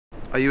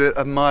Are you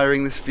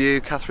admiring this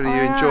view, Catherine? Are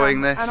you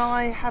enjoying this? And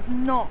I have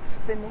not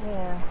been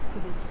here for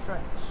this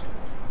stretch.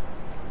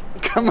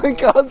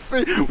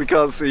 We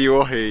can't see you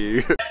or hear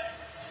you.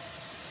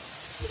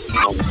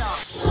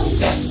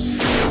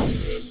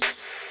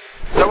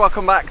 So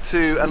welcome back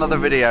to another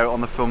video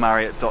on the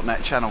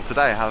philmarriott.net channel.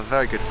 Today I have a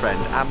very good friend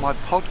and my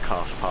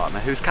podcast partner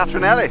who's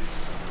Katherine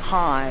Ellis.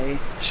 Hi.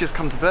 She's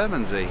come to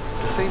Bermondsey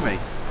to see me.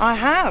 I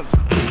have.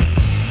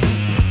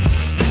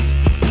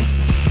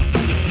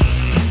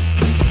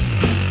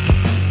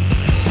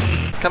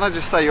 Can I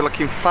just say you're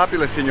looking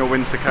fabulous in your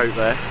winter coat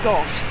there.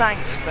 Gosh,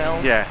 thanks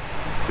Phil. Yeah,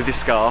 with your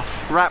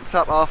scarf. Wrapped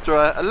up after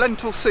a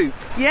lentil soup.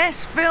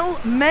 Yes, Phil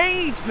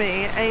made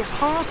me a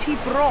hearty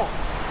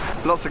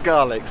broth. Lots of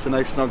garlic, so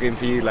no snogging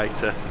for you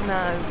later.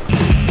 No.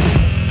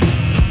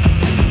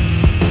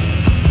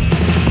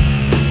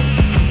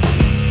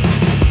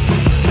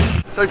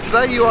 So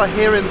today you are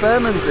here in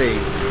Bermondsey.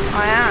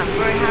 I am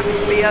very happy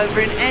to be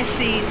over in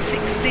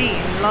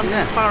SE16,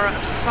 London Borough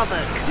of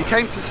Southwark. You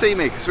came to see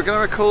me because we're going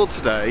to record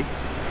today.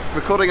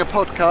 Recording a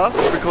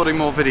podcast, recording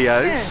more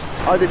videos. Yes.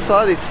 I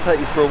decided to take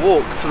you for a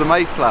walk to the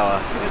Mayflower.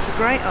 I think it's a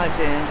great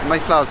idea.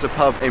 Mayflower's a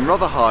pub in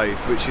Rotherhithe,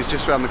 which is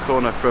just around the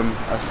corner from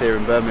us here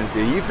in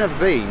Bermondsey. You've never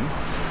been?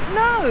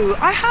 No,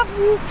 I have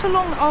walked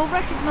along. I'll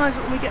recognise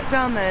it when we get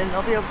down there and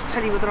I'll be able to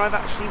tell you whether I've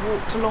actually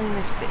walked along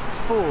this bit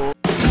before.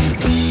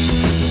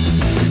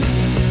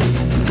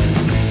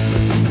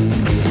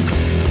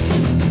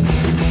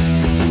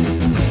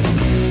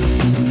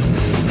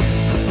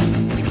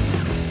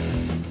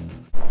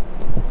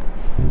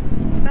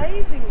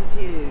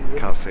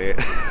 Can't see it.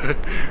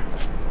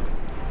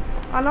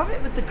 I love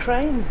it with the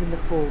cranes in the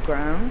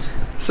foreground.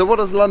 So what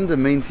does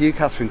London mean to you,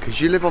 Catherine? Because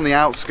you live on the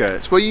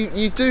outskirts. Well,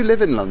 you do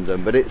live in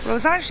London, but it's... Well, I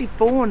was actually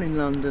born in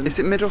London. Is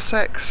it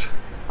Middlesex?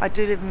 I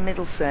do live in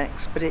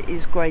Middlesex, but it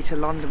is Greater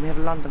London. We have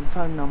a London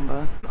phone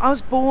number. I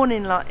was born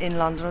in London.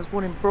 I was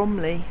born in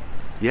Bromley.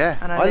 Yeah,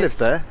 and I lived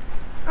there.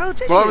 Oh,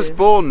 did you? Well, I was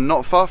born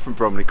not far from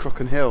Bromley,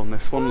 Crocken Hill, near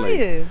Swanley.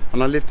 Were you?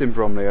 And I lived in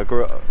Bromley. I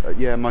grew up,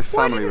 yeah, my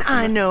family were from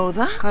I there. know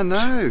that? I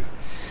know.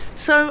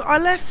 So I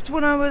left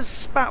when I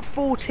was about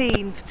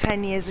 14 for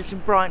 10 years, lived in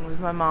Brighton with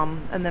my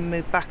mum, and then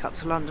moved back up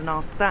to London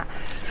after that.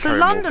 So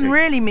London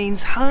really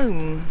means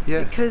home,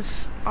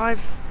 because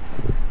I've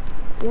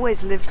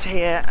always lived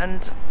here,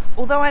 and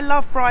although I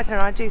love Brighton,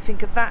 I do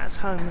think of that as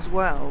home as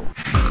well.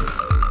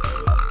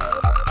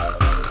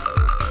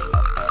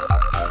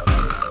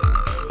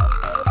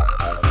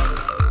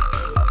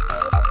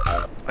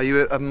 Are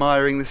you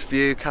admiring this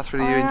view,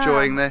 Catherine? Are you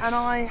enjoying this? And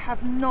I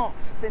have not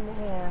been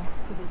here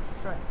for this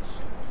stretch.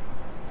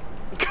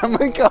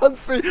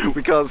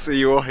 We can't see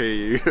you or hear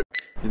you.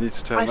 You need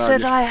to turn around. I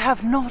said I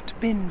have not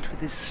been to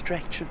this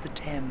stretch of the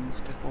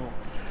Thames before.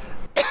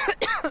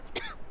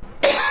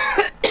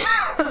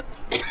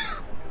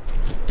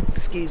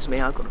 Excuse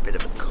me, I've got a bit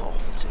of a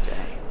cough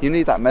today. You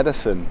need that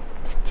medicine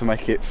to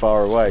make it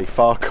far away,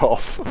 far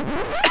cough.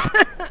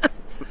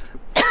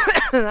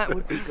 That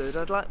would be good.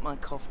 I'd like my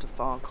cough to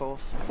far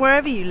off.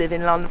 Wherever you live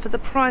in London, for the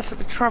price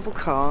of a travel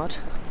card,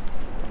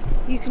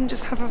 you can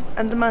just have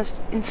the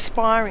most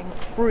inspiring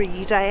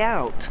free day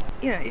out.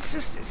 You know, it's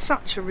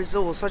such a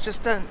resource. I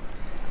just don't...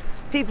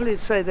 People who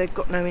say they've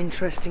got no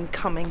interest in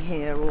coming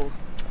here or,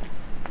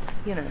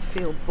 you know,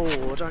 feel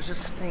bored, I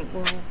just think,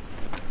 well...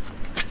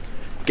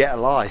 Get a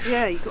life.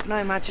 Yeah, you've got no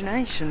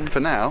imagination. For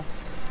now,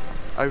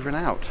 over and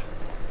out.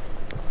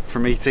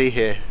 From ET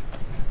here.